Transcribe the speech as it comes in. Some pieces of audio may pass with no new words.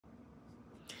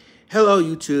Hello,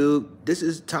 YouTube. This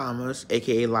is Thomas,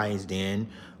 aka Lions Den,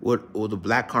 with the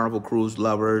Black Carnival Cruise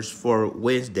lovers for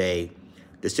Wednesday,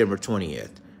 December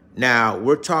 20th. Now,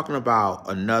 we're talking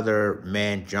about another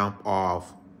man jump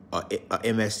off a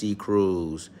MSC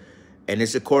cruise, and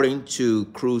it's according to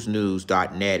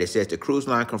cruisenews.net. It says the cruise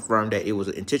line confirmed that it was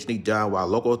intentionally done while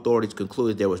local authorities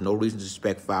concluded there was no reason to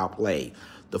suspect foul play.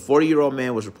 The 40-year-old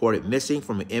man was reported missing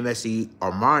from an MSC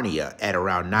Armenia at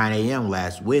around 9 a.m.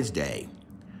 last Wednesday.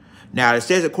 Now, it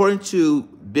says, according to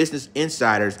Business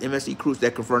Insiders, MSC Cruise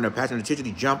that confirmed that passenger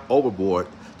intentionally jumped overboard,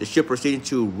 the ship proceeding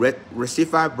to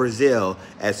Recife, Brazil,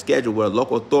 as scheduled, where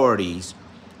local authorities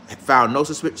found no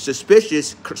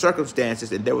suspicious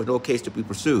circumstances and there was no case to be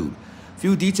pursued.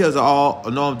 Few details are all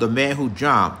known of the man who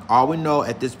jumped. All we know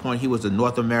at this point, he was a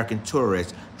North American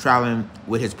tourist traveling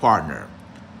with his partner.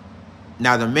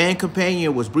 Now, the man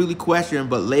companion was briefly questioned,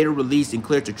 but later released and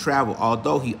cleared to travel,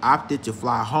 although he opted to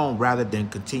fly home rather than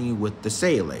continue with the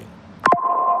sailing.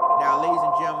 Now, ladies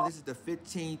and gentlemen, this is the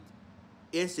 15th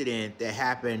incident that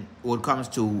happened when it comes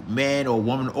to man or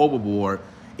woman overboard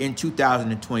in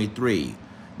 2023.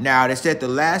 Now, they said the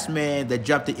last man that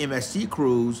jumped the MSC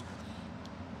cruise,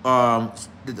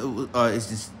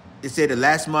 it said that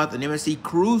last month an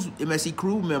MSC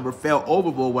crew member fell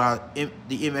overboard while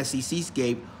the MSC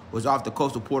Seascape was off the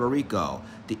coast of Puerto Rico.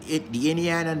 The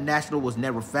Indiana national was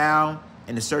never found,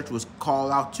 and the search was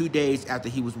called out 2 days after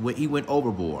he went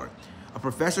overboard. A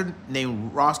professor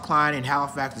named Ross Klein in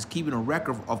Halifax is keeping a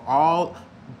record of all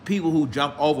people who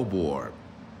jump overboard.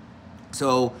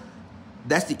 So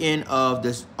that's the end of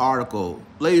this article.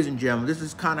 Ladies and gentlemen, this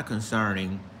is kind of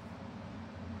concerning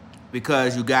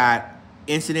because you got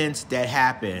incidents that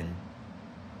happen,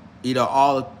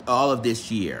 all of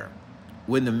this year,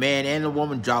 when the man and the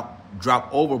woman drop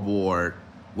overboard,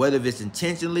 whether it's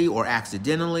intentionally or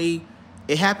accidentally.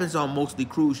 It happens on mostly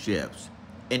cruise ships.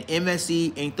 And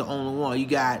MSC ain't the only one. You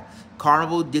got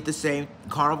Carnival did the same.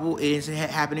 Carnival, it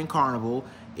incident happened in Carnival.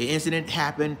 An incident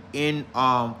happened in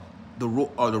the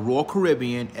Royal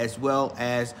Caribbean as well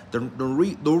as the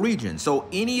region. So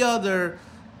any other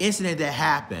incident that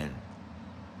happened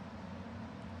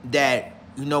that,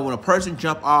 when a person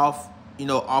jump off,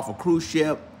 off a cruise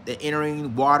ship, they're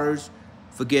entering waters,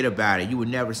 forget about it. You would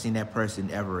never see that person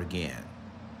ever again.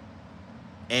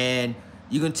 And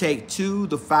you can take 2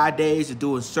 to 5 days to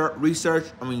do research.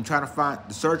 Trying to find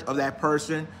the search of that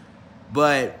person.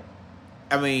 But,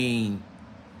 it's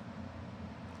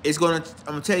I'm gonna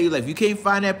tell you, like, if you can't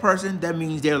find that person, that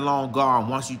means they're long gone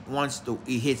once it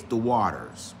hits the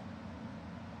waters.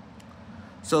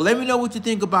 So let me know what you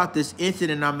think about this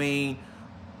incident.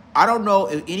 I don't know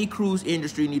if any cruise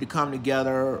industry need to come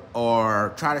together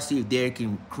or try to see if they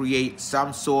can create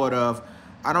some sort of,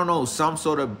 some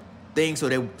sort of thing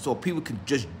so people can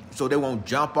so they won't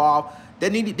jump off. They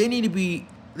need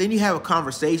to have a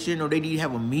conversation, or they need to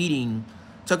have a meeting,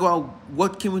 talk about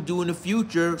what can we do in the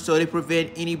future so they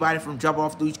prevent anybody from jumping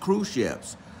off these cruise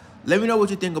ships. Let me know what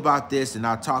you think about this, and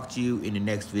I'll talk to you in the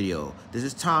next video. This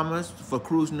is Thomas for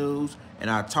Cruise News, and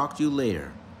I'll talk to you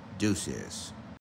later. Deuces.